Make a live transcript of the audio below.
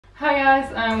Hi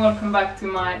guys, and welcome back to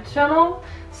my channel.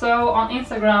 So on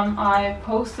Instagram I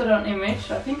posted an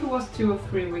image, I think it was 2 or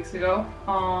 3 weeks ago,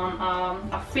 on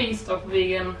a feast of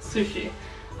vegan sushi.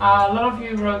 A lot of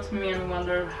you wrote to me and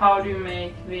wondered how do you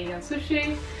make vegan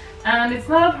sushi, and it's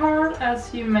not as hard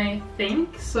as you may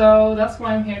think, so that's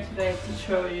why I'm here today to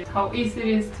show you how easy it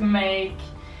is to make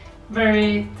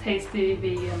very tasty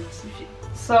vegan sushi.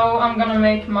 So I'm gonna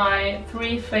make my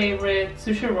 3 favorite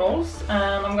sushi rolls,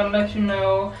 and I'm gonna let you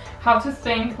know how to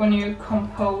think when you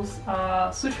compose a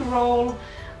sushi roll.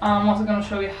 I'm also gonna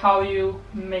show you how you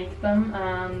make them,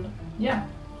 and yeah,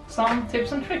 some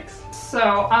tips and tricks.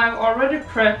 So I've already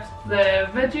prepped the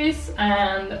veggies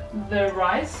and the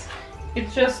rice.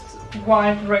 It's just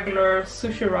white regular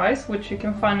sushi rice, which you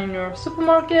can find in your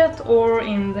supermarket or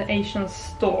in the Asian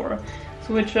store.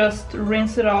 So we just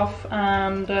rinse it off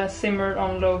and simmer it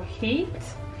on low heat.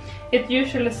 It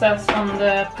usually says on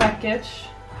the package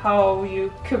how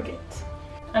you cook it.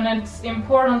 And it's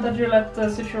important that you let the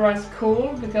sushi rice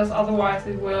cool, because otherwise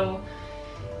it will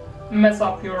mess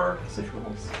up your sushi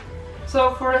rolls.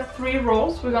 So for the 3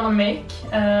 rolls we're gonna make,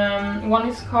 one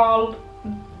is called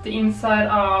the inside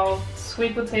out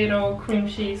sweet potato cream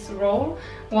cheese roll,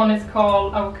 one is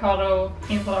called avocado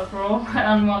inside out roll,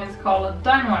 and one is called a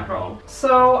dynamite roll.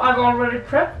 So I've already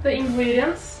prepped the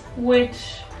ingredients,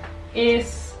 which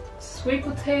is sweet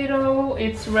potato,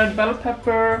 it's red bell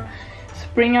pepper,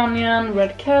 spring onion,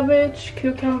 red cabbage,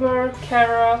 cucumber,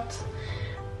 carrot,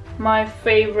 my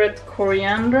favorite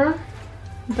coriander.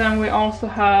 Then we also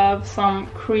have some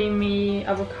creamy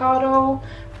avocado,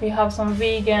 we have some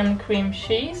vegan cream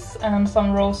cheese and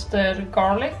some roasted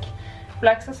garlic,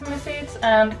 black sesame seeds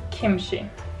and kimchi.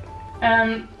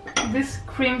 And this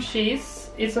cream cheese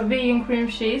is a vegan cream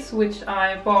cheese which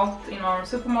I bought in our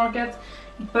supermarket,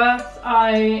 but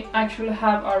I actually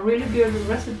have a really good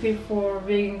recipe for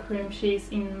vegan cream cheese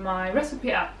in my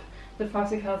recipe app, the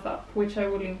Fuzzy Health app, which I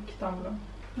will link down below.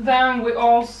 Then we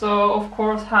also of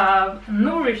course have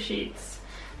nori sheets.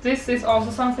 This is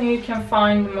also something you can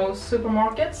find in most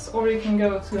supermarkets, or you can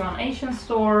go to an Asian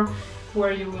store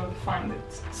where you will find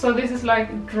it. So this is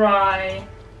like dry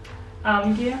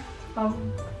algae.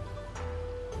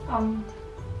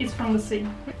 It's from the sea.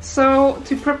 So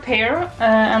to prepare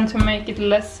and to make it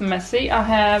less messy, I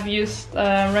have used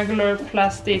a regular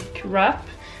plastic wrap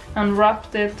and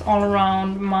wrapped it all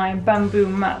around my bamboo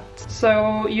mat.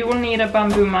 So you will need a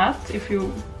bamboo mat if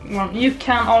you want. You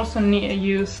can also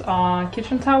use a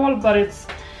kitchen towel, but it's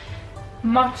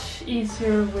much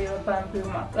easier with a bamboo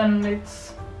mat, and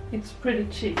it's pretty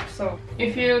cheap. So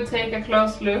if you take a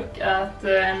close look at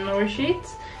the nori sheet,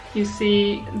 you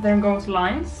see there goes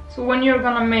lines. So when you're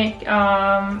gonna make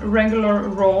a regular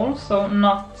roll, so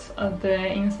not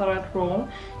the inside out roll,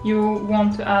 you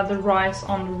want to add the rice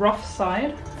on the rough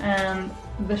side, and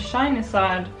the shiny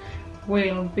side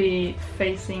will be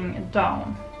facing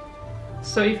down.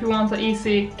 So if you want an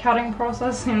easy cutting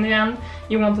process in the end,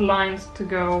 you want the lines to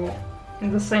go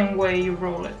in the same way you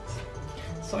roll it.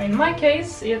 So in my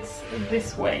case, it's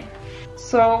this way.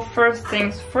 So first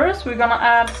things first, we're gonna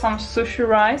add some sushi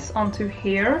rice onto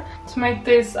here. To make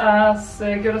this as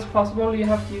good as possible, you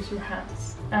have to use your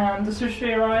hands. And the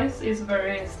sushi rice is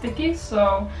very sticky,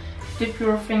 so dip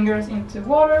your fingers into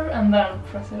water and then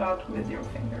press it out with your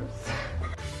fingers.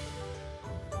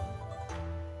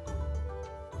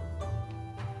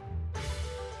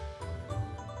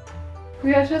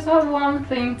 We just have one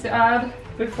thing to add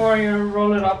before you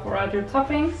roll it up or add your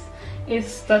toppings,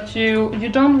 is that you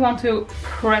don't want to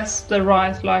press the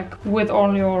rice like with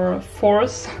all your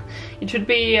force. It should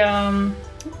be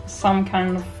some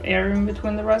kind of air in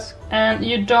between the rice. And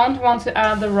you don't want to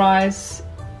add the rice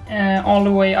all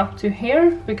the way up to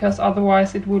here, because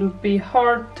otherwise it will be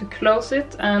hard to close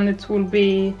it and it will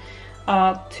be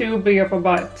too big of a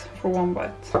bite for one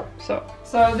bite.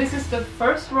 So this is the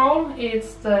first roll,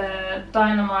 it's the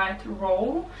dynamite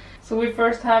roll. So we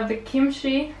first have the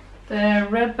kimchi, the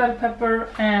red bell pepper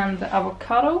and the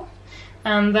avocado,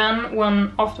 and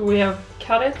then after we have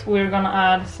cut it, we're gonna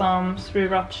add some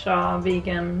sriracha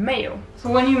vegan mayo. So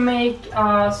when you make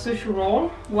a sushi roll,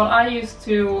 what I used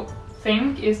to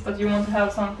think is that you want to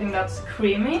have something that's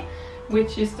creamy,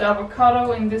 which is the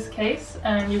avocado in this case,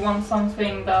 and you want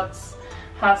something that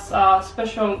has a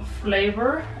special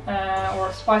flavor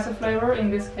or spicy flavor.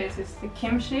 In this case it's the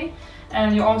kimchi,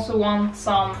 and you also want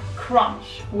some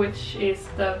crunch, which is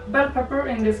the bell pepper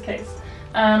in this case.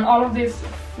 And all of these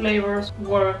flavors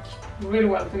work really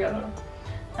well together.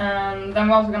 And then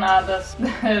we're also gonna add this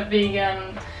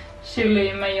vegan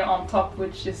chili mayo on top,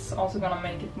 which is also gonna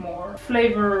make it more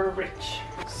flavor rich.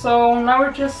 So now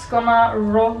we're just gonna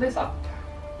roll this up.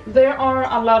 There are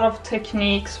a lot of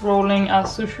techniques rolling a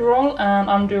sushi roll, and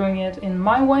I'm doing it in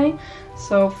my way,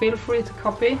 so feel free to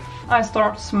copy. I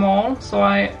start small, so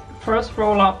I first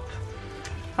roll up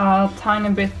a tiny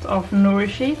bit of nori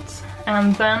sheet,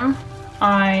 and then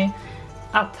I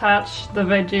attach the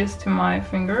veggies to my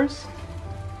fingers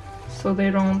so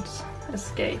they don't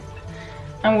escape.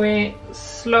 And we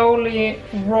slowly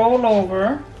roll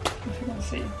over, if you can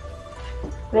see,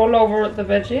 roll over the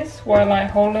veggies while I'm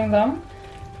holding them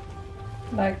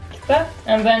like that,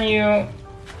 and then you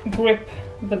grip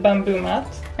the bamboo mat.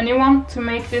 And you want to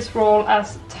make this roll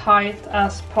as tight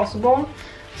as possible,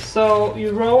 so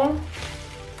you roll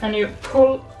and you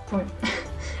pull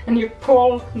and you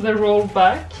pull the roll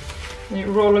back, and you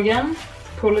roll again,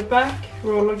 pull it back,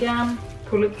 roll again,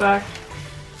 pull it back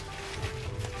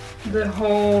the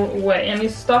whole way. And you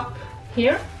stop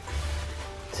here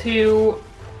to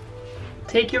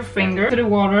take your finger to the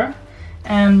water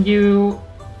and you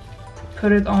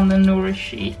put it on the nori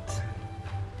sheet.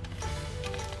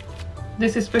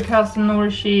 This is because the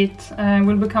nori sheet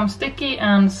will become sticky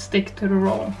and stick to the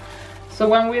roll. So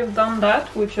when we've done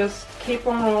that, we just keep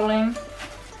on rolling,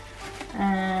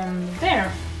 and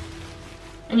there.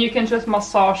 And you can just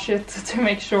massage it to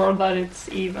make sure that it's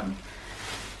even.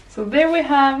 So there we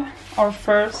have our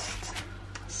first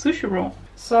sushi roll.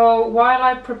 So while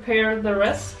I prepare the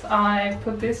rest, I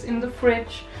put this in the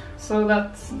fridge so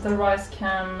that the rice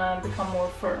can become more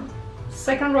firm.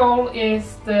 Second roll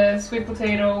is the sweet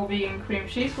potato vegan cream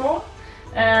cheese roll,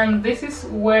 and this is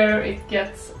where it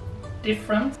gets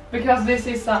different because this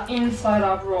is an inside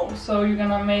out roll, so you're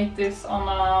gonna make this on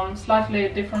a slightly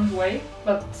different way,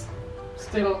 but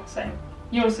still same.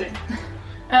 You'll see.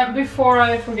 And before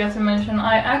I forget to mention,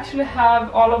 I actually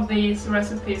have all of these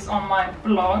recipes on my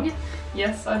blog.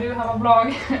 Yes, I do have a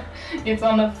blog. It's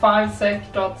on the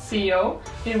 5sec.co.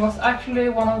 It was actually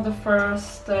one of the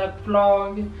first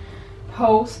blog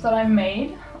posts that I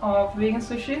made of vegan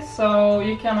sushi, so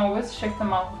you can always check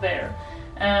them out there.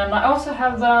 And I also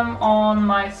have them on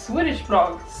my Swedish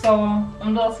blog, so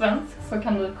om du är svensk så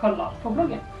kan du kolla på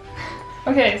bloggen.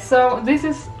 Okay, so this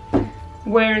is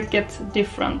where it gets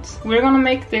different. We're gonna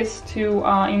make this to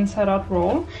inside out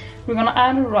roll. We're gonna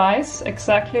add rice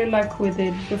exactly like we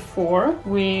did before.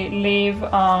 We leave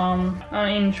an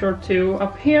inch or two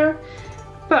up here,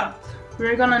 but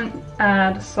we're gonna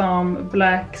add some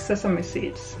black sesame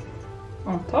seeds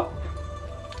on top.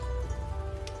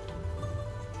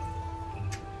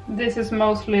 This is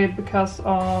mostly because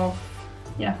of,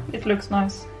 yeah, it looks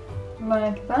nice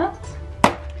like that.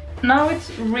 Now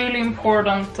it's really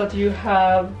important that you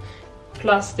have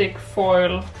plastic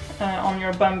foil on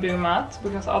your bamboo mat,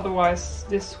 because otherwise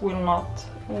this will not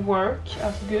work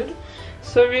as good.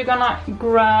 So you're gonna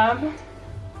grab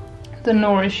the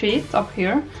nori sheet up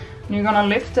here, and you're gonna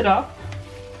lift it up,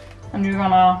 and you're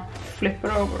gonna flip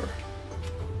it over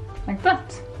like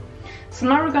that. So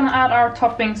now we're gonna add our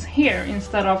toppings here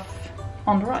instead of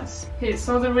on the rice. Okay,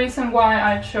 so the reason why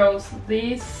I chose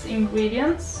these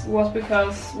ingredients was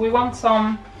because we want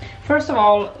some, first of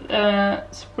all,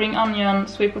 spring onion,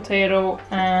 sweet potato,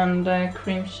 and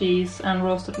cream cheese and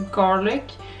roasted garlic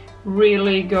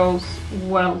really goes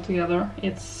well together.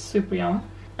 It's super yum.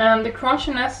 And the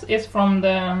crunchiness is from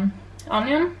the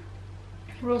onion,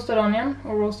 roasted onion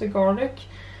or roasted garlic.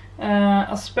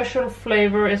 A special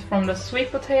flavor is from the sweet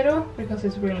potato because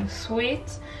it's really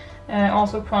sweet.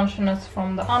 Also crunchiness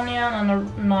from the onion and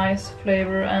a nice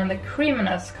flavor, and the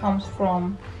creaminess comes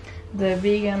from the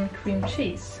vegan cream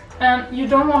cheese. And you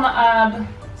don't want to add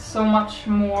so much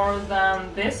more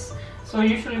than this, so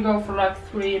usually go for like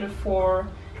 3 to 4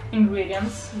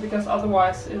 ingredients, because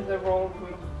otherwise the roll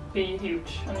will be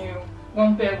huge and you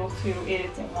won't be able to eat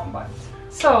it in one bite.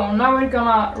 So now we're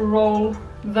gonna roll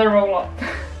the roll up.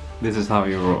 This is how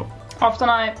you roll. Often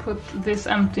I put this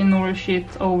empty nori sheet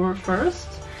over first,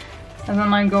 and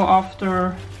then I go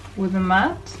after with the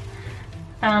mat,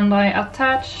 and I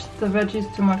attach the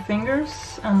veggies to my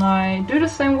fingers, and I do the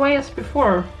same way as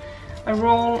before. I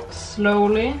roll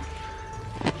slowly,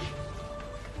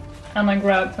 and I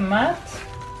grab the mat,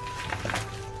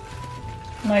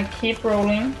 and I keep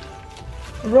rolling.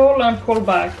 Roll and pull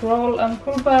back, roll and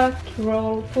pull back,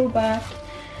 roll, pull back,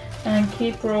 and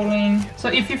keep rolling. So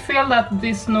if you feel that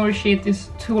this nori sheet is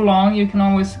too long, you can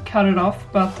always cut it off,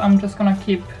 but I'm just gonna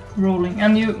keep rolling.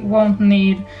 And you won't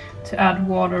need to add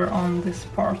water on this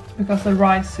part because the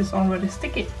rice is already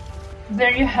sticky.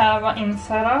 There you have an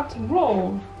inside out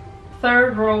roll.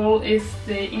 Third roll is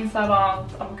the inside out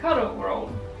avocado roll.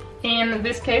 In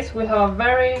this case we have a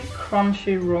very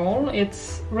crunchy roll.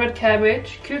 It's red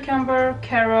cabbage, cucumber,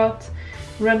 carrot,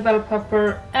 red bell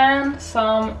pepper and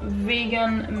some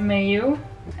vegan mayo.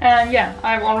 And yeah,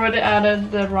 I've already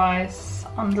added the rice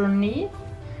underneath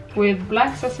with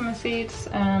black sesame seeds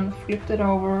and flipped it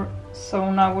over,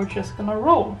 so now we're just gonna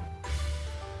roll.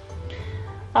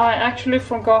 I actually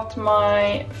forgot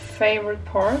my favorite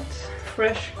part,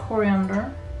 fresh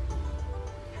coriander.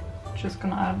 Just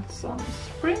gonna add some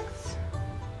sprigs.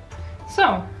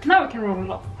 So, now we can roll it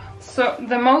up. So,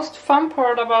 the most fun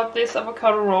part about this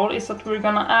avocado roll is that we're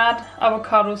gonna add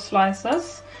avocado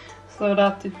slices so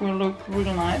that it will look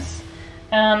really nice.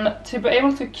 And to be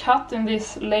able to cut in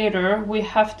this later, we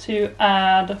have to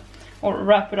add or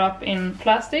wrap it up in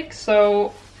plastic.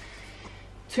 So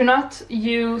to not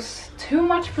use too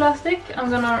much plastic, I'm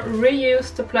gonna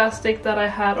reuse the plastic that I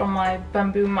had on my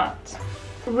bamboo mat.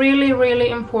 Really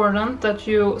important that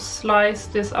you slice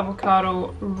this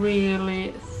avocado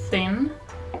really thin.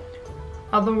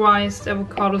 Otherwise the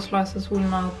avocado slices will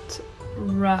not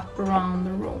wrap around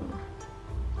the roll.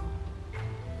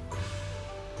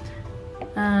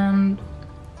 And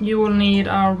you will need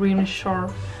a really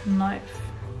sharp knife.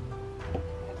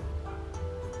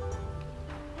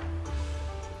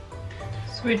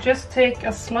 So we just take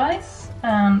a slice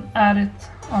and add it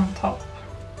on top,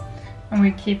 and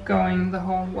we keep going the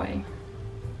whole way.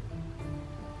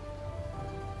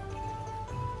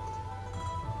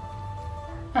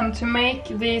 And to make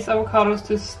these avocados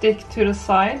to stick to the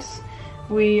sides,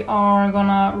 we are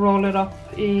gonna roll it up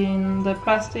in the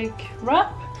plastic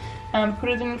wrap and put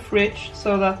it in the fridge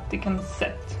so that it can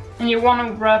set. And you want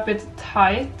to wrap it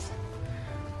tight.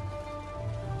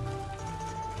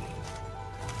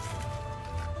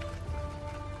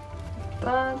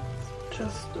 That,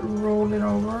 just roll it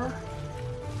over.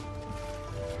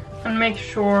 And make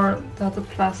sure that the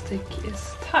plastic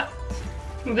is tight.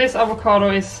 This avocado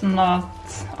is not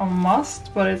a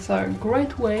must, but it's a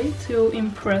great way to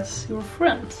impress your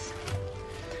friends.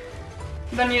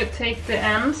 Then you take the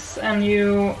ends and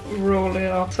you roll it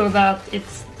up so that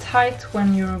it's tight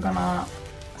when you're gonna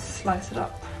slice it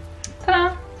up.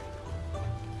 Ta-da!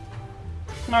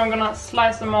 Now I'm gonna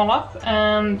slice them all up,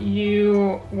 and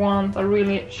you want a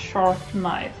really sharp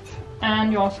knife.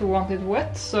 And you also want it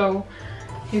wet, so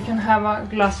you can have a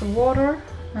glass of water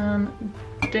and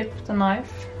dip the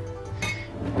knife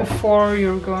before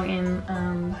you're going in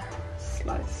and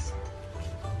slice.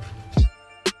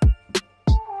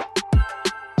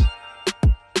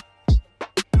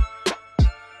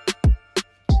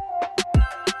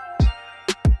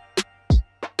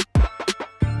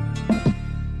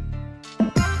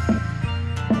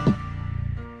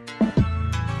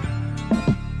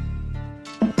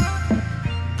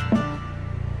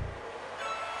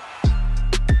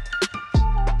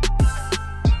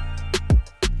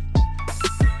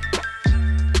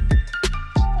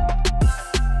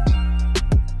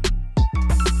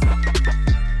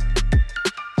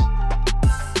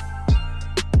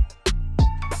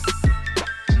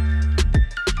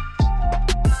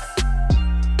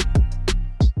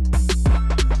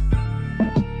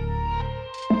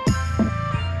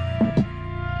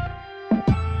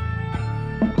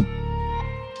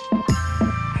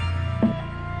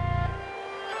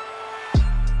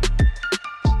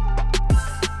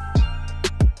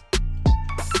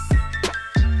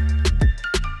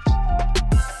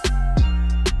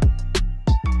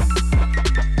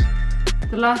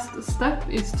 The last step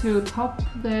is to top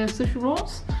the sushi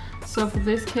rolls. So for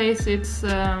this case it's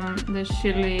the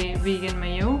chili vegan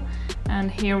mayo,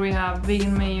 and here we have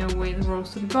vegan mayo with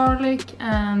roasted garlic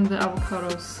and the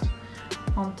avocados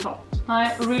on top.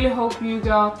 I really hope you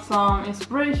got some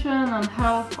inspiration and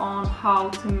help on how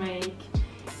to make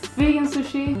vegan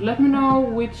sushi. Let me know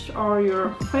which are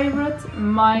your favorite.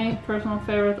 My personal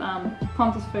favorite and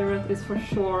Pontus' favorite is for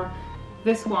sure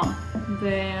this one,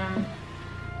 the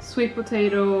sweet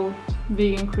potato,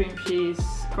 vegan cream cheese,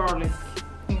 garlic,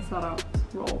 inside out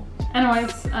roll.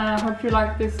 Anyways, I hope you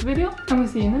liked this video, and we'll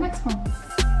see you in the next one.